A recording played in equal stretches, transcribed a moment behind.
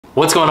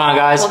What's going on,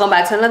 guys? Welcome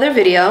back to another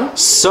video.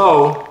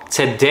 So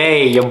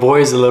today your boy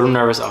is a little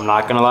nervous, I'm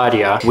not gonna lie to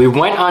you. We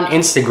went on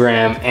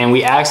Instagram and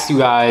we asked you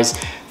guys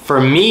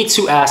for me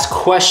to ask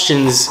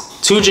questions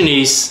to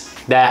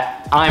Janiece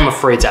that I'm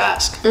afraid to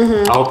ask.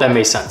 I hope that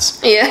made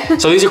sense. Yeah.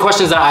 So these are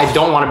questions that I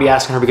don't want to be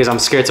asking her because I'm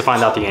scared to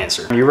find out the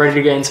answer. Are you ready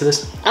to get into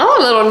this?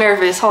 I'm a little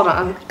nervous. Hold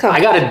on. Come on.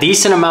 I got a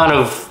decent amount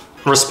of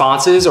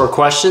responses or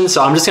questions,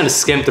 so I'm just gonna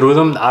skim through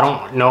them. I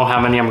don't know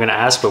how many I'm gonna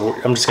ask, but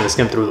I'm just gonna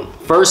skim through them.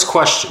 First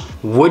question: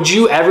 would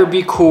you ever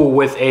be cool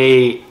with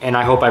a, and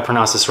I hope I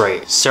pronounce this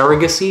right,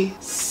 surrogacy?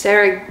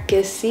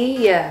 Surrogacy,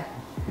 yeah.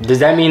 Does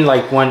that mean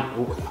like when?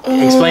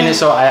 Explain it.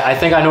 So I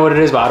think I know what it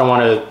is, but I don't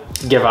want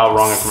to give out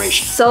wrong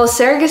information. So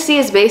surrogacy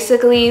is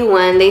basically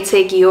when they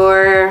take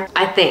your,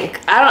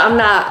 I'm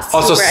not.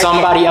 Also,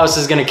 somebody else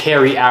is gonna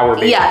carry our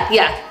baby.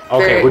 Yeah.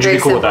 Okay, would you be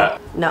cool with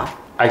that? No.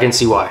 I can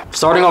see why.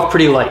 Starting off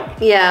pretty light.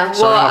 Yeah,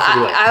 well,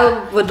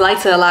 I would like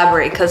to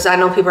elaborate because I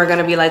know people are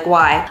gonna be like,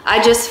 why?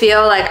 I just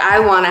feel like I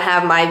wanna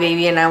have my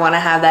baby and I wanna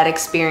have that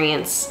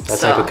experience. That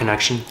type of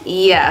connection?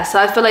 Yeah, so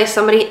I feel like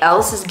somebody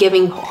else is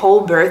giving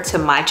whole birth to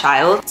my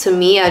child. To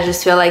me, I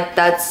just feel like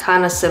that's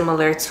kind of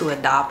similar to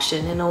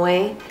adoption in a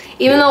way.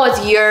 Even though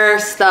it's your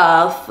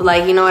stuff,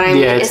 like, you know what I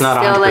mean? Yeah, it's not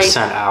 100%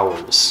 like,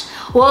 ours.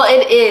 Well,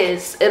 it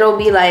is. It'll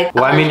be like.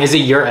 Well, I mean, is it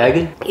your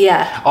egg?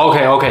 Yeah.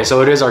 Okay.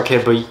 So it is our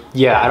kid, but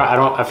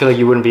yeah, I feel like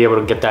you wouldn't be able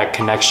to get that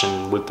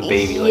connection with the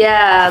baby. Like,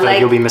 yeah, I feel like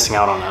you'll be missing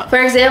out on that.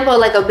 For example,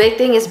 like a big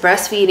thing is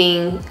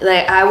breastfeeding.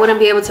 Like I wouldn't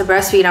be able to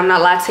breastfeed. I'm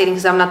not lactating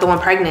because I'm not the one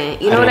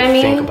pregnant. You know what I mean?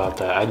 I didn't think about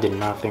that. I did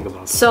not think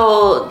about that.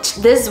 So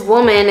this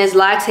woman is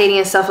lactating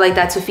and stuff like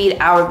that to feed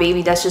our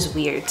baby. That's just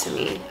weird to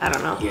me. I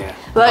don't know. Yeah.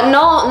 But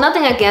no,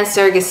 nothing against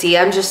surrogacy.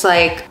 I'm just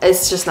like,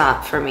 it's just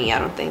not for me, I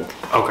don't think.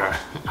 Okay.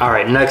 All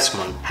right, next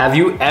one. Have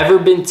you ever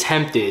been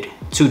tempted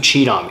to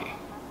cheat on me?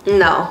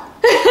 No.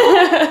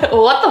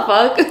 What the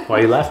fuck? Why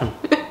are you laughing?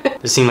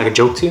 Does it seem like a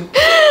joke to you?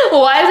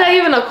 Why is that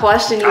even a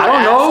question you I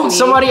don't know. me?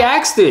 Somebody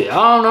asked it. I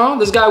don't know.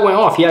 This guy went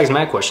off. He asked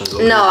mad questions.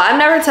 No, I'm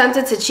never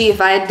tempted to cheat.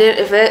 If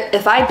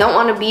I don't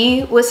want to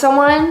be with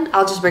someone,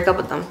 I'll just break up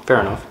with them.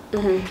 Fair enough.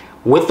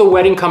 With the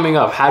wedding coming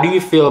up, how do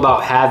you feel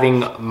about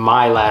having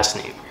my last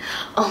name?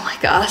 Oh my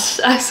gosh,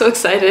 I'm so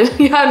excited.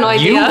 You have no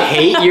idea. You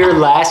hate your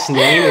last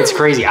name? It's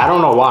crazy. I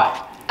don't know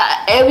why.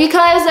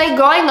 Because like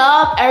growing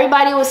up,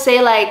 everybody would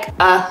say like,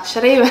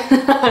 should I even,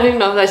 I don't even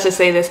know if I should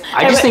say this.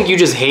 I just think you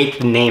just hate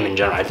the name in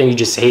general. I think you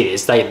just hate it.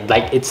 It's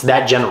like it's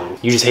that general.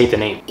 You just hate the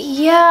name.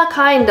 Yeah,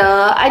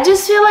 kinda. I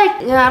just feel like,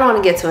 I don't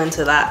want to get too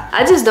into that.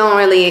 I just don't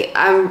really,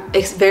 I'm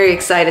very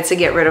excited to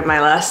get rid of my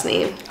last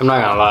name. I'm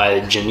not gonna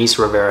lie, Janiece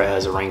Rivera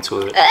has a ring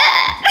to it.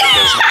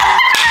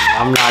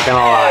 I'm not gonna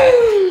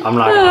lie. I'm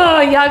not gonna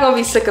lie. Y'all gonna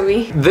be sick of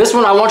me. This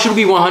one, I want you to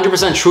be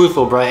 100%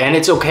 truthful, bro, and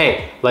it's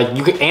okay. Like,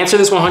 you can answer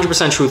this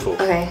 100% truthful.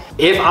 Okay.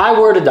 If I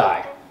were to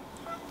die,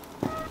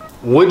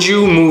 would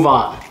you move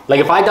on? Like,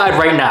 if I died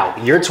right now,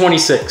 you're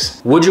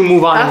 26, would you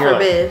move on in your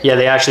life? Yeah,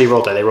 they actually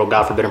wrote that. They wrote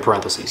God forbid in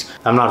parentheses.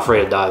 I'm not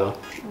afraid to die, though.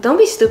 Don't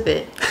be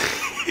stupid.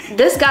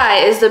 This guy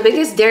is the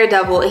biggest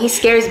daredevil and he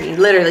scares me,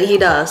 literally, he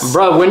does.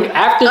 Bro,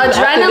 after this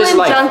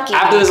junkie.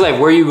 life,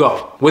 where you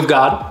go? With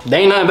God. They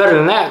ain't nothing better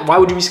than that. Why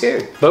would you be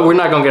scared? But we're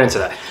not gonna get into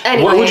that.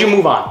 Anyway, what would you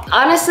move on?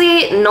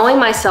 Honestly, knowing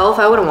myself,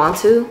 I wouldn't want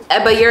to.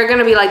 But you're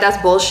gonna be like, that's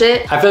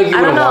bullshit. I feel like you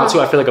wouldn't want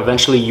to. I feel like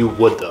eventually you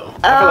would, though.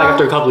 I feel like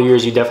after a couple of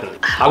years, you definitely.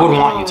 I would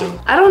want you to.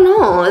 I don't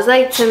know. It's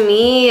like, to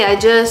me, I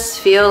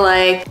just feel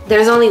like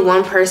there's only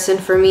one person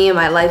for me in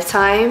my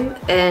lifetime,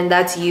 and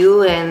that's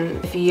you.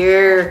 And if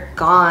you're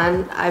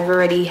gone, I've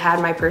already had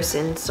my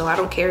person, so I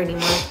don't care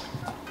anymore.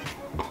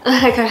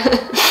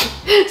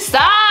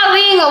 Stop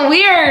being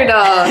weird.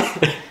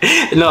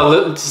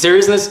 No,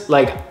 seriousness,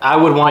 like, I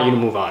would want you to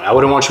move on. I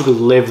wouldn't want you to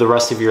live the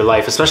rest of your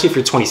life, especially if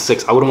you're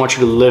 26. I wouldn't want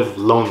you to live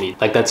lonely.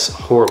 Like, that's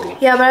horrible.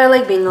 Yeah, but I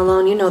like being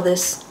alone. You know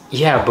this.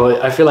 Yeah,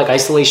 but I feel like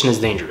isolation is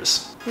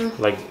dangerous.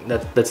 Like,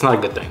 that's not a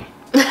good thing.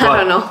 I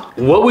don't know.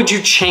 What would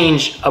you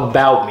change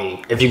about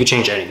me if you could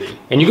change anything?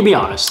 And you could be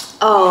honest.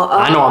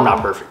 I know I'm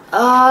not perfect.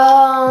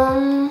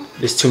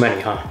 There's too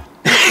many, huh?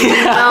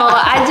 No,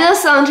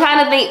 I'm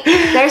trying to think.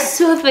 There's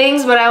two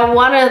things, but I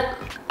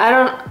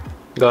don't.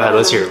 Go ahead,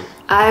 let's hear them.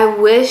 I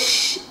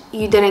wish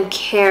you didn't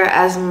care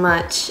as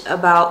much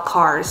about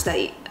cars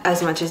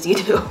as much as you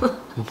do.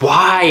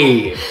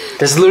 Why?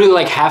 That's literally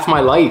like half my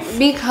life.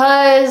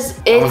 Because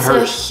it's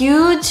a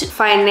huge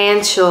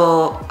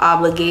financial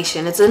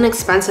obligation. It's an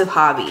expensive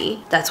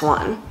hobby. That's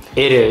one.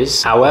 It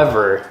is.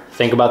 However,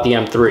 think about the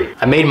M3.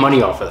 I made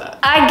money off of that.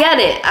 I get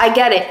it.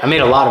 I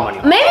made a lot of money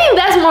off Maybe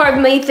that's more of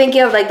me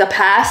thinking of like the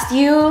past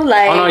you.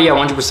 Like, oh no, yeah,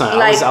 100%.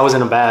 Like, I was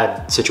in a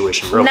bad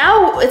situation, bro.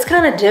 Now it's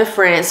kind of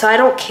different, so I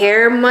don't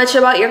care much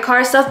about your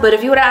car stuff, but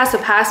if you would have asked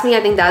to pass me, I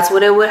think that's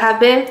what it would have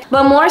been.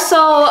 But more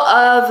so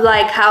of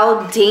like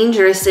how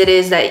dangerous it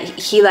is that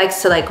he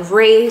likes to like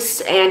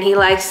race and he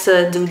likes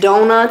to do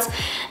donuts,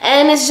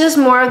 and it's just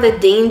more of the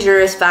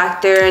dangerous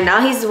factor. And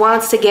now he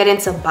wants to get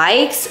into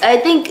bikes. I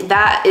think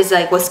that is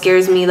like what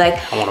scares me. Like,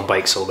 Like, I want a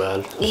bike so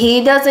bad.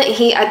 he doesn't.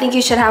 I think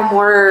you should have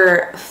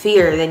more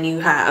fear than you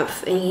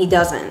have, and he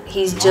doesn't.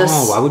 He's just.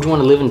 Oh, why would you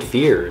want to live in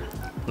fear?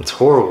 It's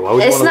horrible. Why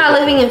would you It's want to not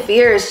live living in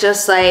fear. It's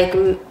just like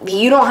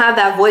you don't have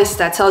that voice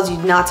that tells you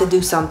not to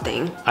do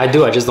something. I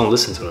do. I just don't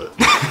listen to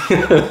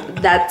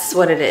it. That's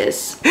what it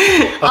is.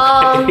 Okay.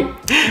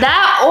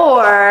 That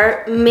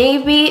or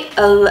maybe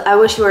I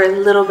wish you were a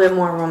little bit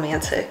more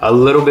romantic. A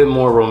little bit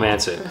more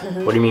romantic.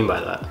 What do you mean by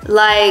that?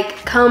 Like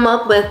come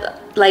up with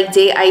like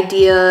date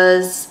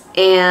ideas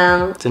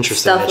and It's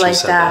interesting stuff that you like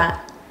said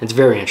that. It's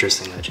very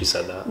interesting that you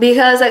said that.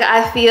 Because like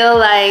I feel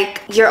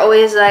like you're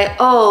always like,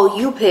 oh,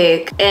 you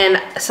pick,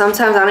 and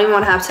sometimes I don't even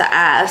want to have to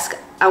ask.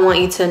 I want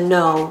you to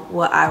know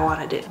what I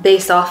want to do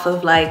based off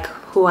of like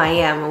who I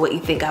am and what you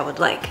think I would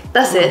like.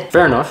 That's it.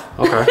 Fair enough.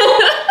 Okay.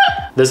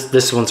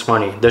 This one's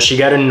funny. Does she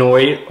get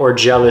annoyed or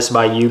jealous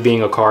by you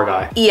being a car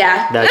guy?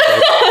 Yeah. That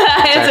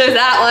answers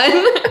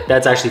that one.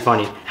 That's actually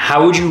funny.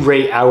 How would you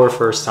rate our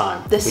first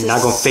time? We're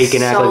not gonna fake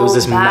and act like it was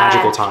this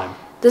magical time.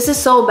 This is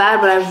so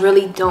bad, but I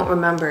really don't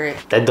remember it.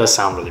 That does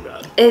sound really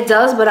bad. It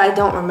does, but I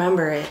don't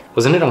remember it.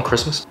 Wasn't it on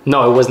Christmas?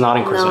 No, it was not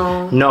on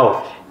Christmas.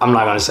 No, I'm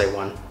not gonna say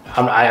when.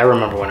 I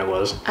remember when it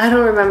was. I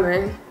don't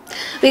remember.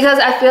 Because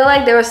I feel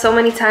like there were so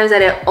many times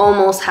that it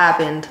almost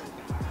happened.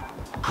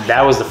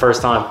 That was the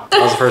first time.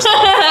 That was the first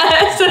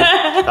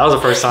time. That was the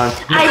first time.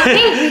 I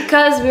think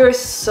because we were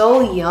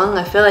so young,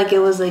 I feel like it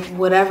was like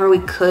whatever we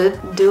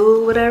could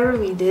do, whatever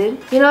we did.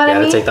 You know what I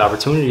mean? You gotta take the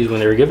opportunities when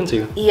they were given to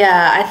you.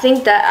 Yeah, I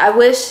think that I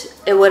wish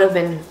it would have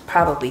been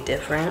probably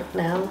different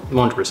now.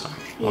 100%.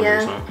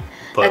 Yeah.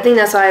 But I think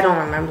that's why I don't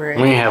remember it.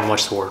 we didn't have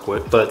much to work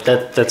with, but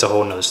that's a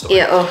whole nother story.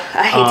 Yeah, oh,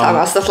 I hate talking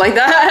about stuff like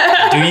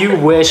that. Do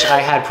you wish I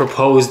had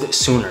proposed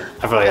sooner?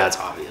 I feel like that's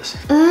obvious.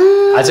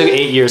 I took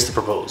 8 years to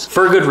propose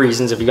for good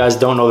reasons. If you guys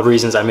don't know the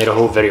reasons, I made a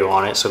whole video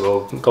on it,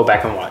 so go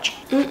back and watch.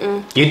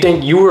 You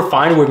think you were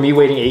fine with me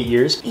waiting 8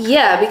 years?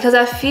 Yeah, because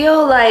I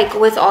feel like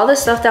with all the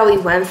stuff that we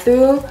went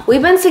through,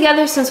 we've been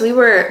together since we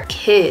were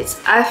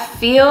kids. I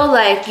feel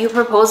like you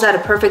proposed at a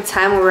perfect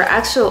time when we were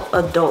actual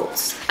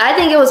adults. I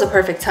think it was a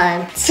perfect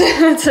time,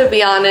 to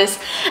be honest.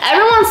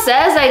 Everyone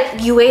says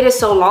like you waited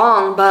so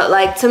long, but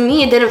like to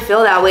me it didn't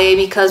feel that way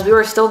because we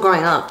were still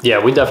growing up.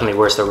 Yeah, we definitely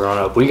were still growing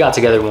up. We got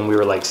together when we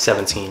were like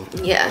 17.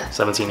 Yeah.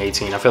 17,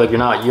 18. I feel like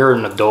you're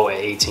an adult at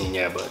 18,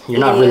 yeah, but you're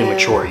not really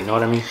mature, you know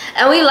what I mean?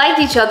 And we liked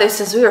each other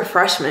since we were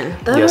freshmen.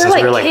 Yeah, since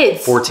we were like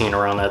kids. 14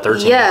 around that,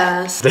 13.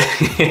 Yes.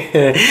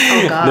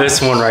 Oh God.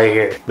 This one right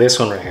here. This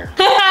one right here.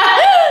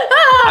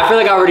 I feel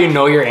like I already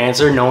know your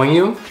answer knowing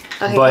you.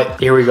 Okay. But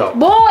here we go.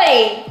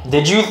 Boy!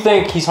 Did you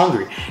think, he's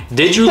hungry.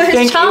 Did you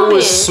think it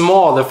was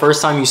small the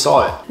first time you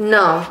saw it?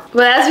 No,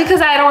 but that's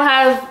because I don't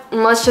have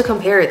much to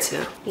compare it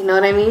to. You know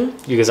what I mean?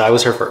 Because I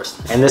was her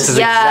first. And this is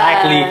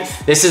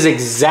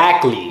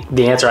exactly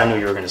the answer I knew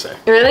you were gonna say.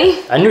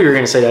 Really? I knew you were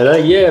gonna say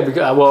that. Yeah,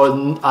 because,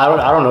 well, I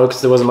don't know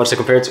because there wasn't much to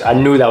compare it to. I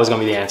knew that was gonna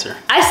be the answer.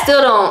 I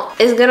still don't.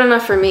 It's good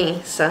enough for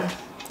me, so.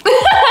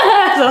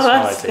 That's what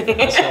I like to hear.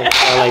 That's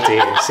what I like to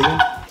hear. See?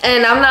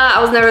 And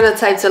I was never the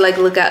type to like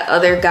look at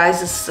other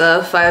guys'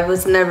 stuff. I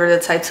was never the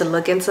type to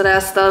look into that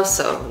stuff,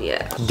 so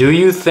yeah. Do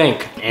you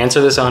think,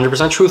 answer this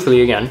 100%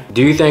 truthfully again,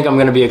 do you think I'm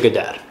gonna be a good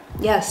dad?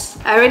 Yes.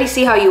 I already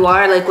see how you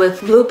are, like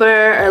with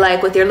Blooper or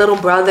like with your little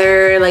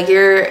brother, like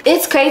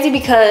it's crazy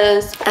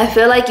because I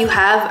feel like you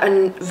have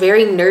a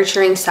very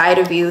nurturing side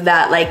of you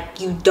that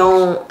like you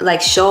don't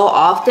like show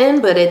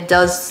often, but it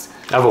does.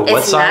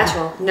 It's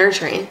natural,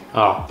 nurturing.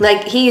 Oh.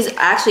 Like he's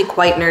actually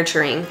quite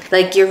nurturing.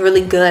 Like you're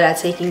really good at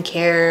taking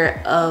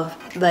care of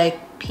like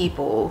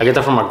people. I get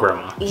that from my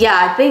grandma.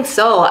 Yeah, I think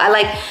so.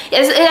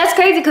 That's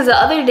crazy because the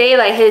other day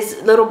like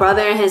his little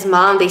brother and his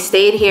mom, they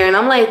stayed here and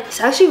I'm like, it's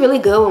actually really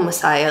good with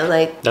Messiah.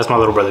 Like that's my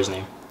little brother's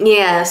name.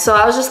 Yeah, so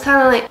I was just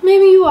kind of like,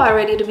 maybe you are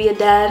ready to be a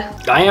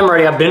dad. I am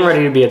ready. I've been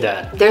ready to be a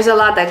dad. There's a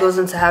lot that goes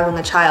into having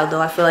a child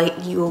though. I feel like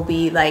you will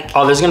be like...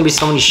 Oh, there's going to be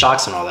so many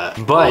shocks and all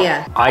that. But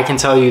yeah. I can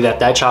tell you that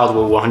that child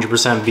will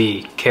 100%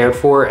 be cared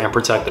for and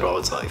protected all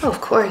its life. Oh,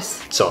 of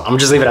course. So I'm going to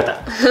just leave it at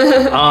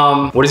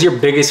that. What is your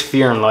biggest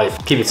fear in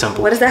life? Keep it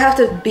simple. What does that have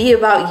to be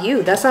about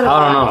you? That's not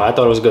I don't know. I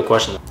thought it was a good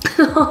question.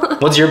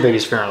 What's your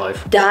biggest fear in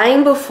life?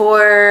 Dying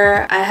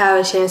before I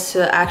have a chance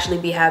to actually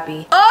be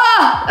happy.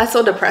 Oh, that's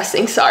so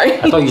depressing. Sorry.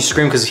 I thought you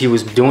screamed because he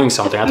was doing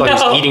something. I thought he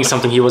was eating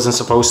something he wasn't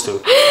supposed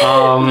to.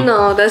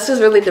 No, that's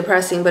just really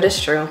depressing, but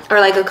it's true. Or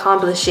like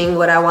accomplishing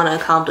what I want to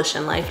accomplish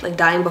in life. Like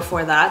dying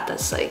before that,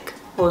 that's like,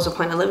 what was the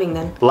point of living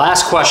then?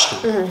 Last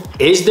question.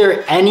 Is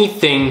there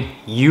anything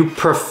you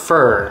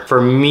prefer for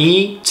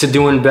me to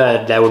do in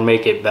bed that would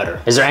make it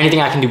better? Is there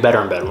anything I can do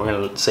better in bed? We're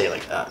gonna say it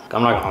like that.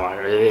 I'm not gonna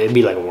lie, it'd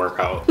be like a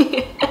workout.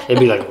 It'd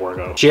be like a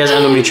workout. She has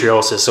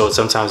endometriosis, so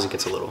sometimes it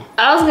gets a little.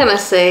 I was gonna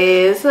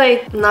say, it's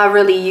like not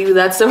really you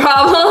that's the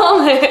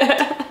problem.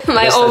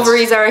 My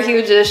ovaries are a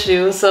huge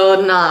issue,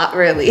 so not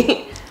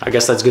really. I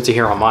guess that's good to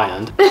hear on my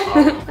end.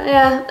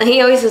 Yeah,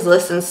 he always just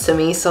listens to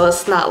me, so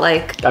it's not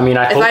like. I mean,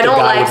 I hope the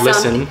guy would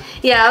listen.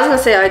 Yeah, I was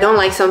gonna say I don't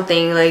like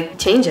something, like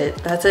change it.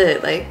 That's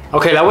it. Like.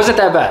 Okay, that wasn't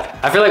that bad.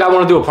 I feel like I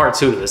want to do a part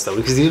 2 to this though,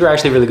 because these were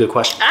actually really good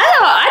questions.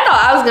 I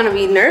thought I was gonna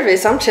be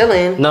nervous. I'm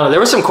chilling. No, there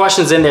were some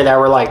questions in there that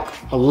were like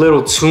a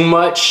little too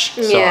much,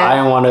 so I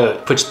didn't want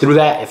to put you through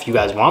that. If you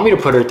guys want me to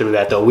put her through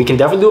that though, we can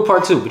definitely do a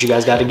part 2, but you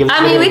guys got to give it.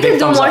 I mean, we could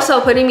do more so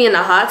putting me in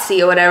the hot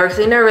seat or whatever, because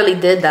we never really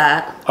did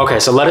that. Okay,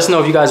 so let us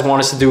know if you guys want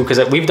us to do, because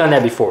we've done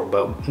that before,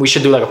 but we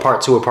should do like a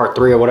part 2 or part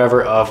 3 or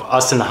whatever of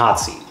us in the hot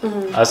seat,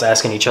 us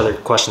asking each other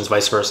questions,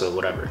 vice versa,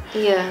 whatever.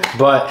 Yeah.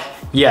 But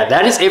yeah,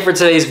 that is it for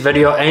today's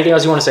video. Anything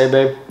else you want to say,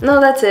 babe? No,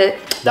 that's it.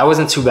 That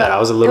wasn't too bad. I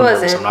was a little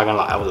nervous. I'm not gonna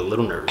lie, I was a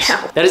little nervous.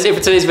 That is it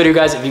for today's video,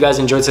 guys. If you guys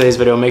enjoyed today's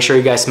video, make sure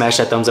you guys smash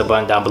that thumbs up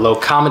button down below.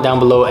 Comment down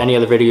below any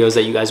other videos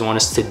that you guys want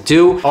us to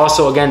do.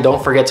 Also, again,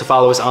 don't forget to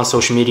follow us on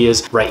social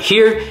medias right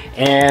here.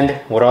 And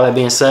with all that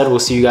being said, we'll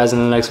see you guys in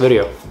the next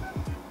video.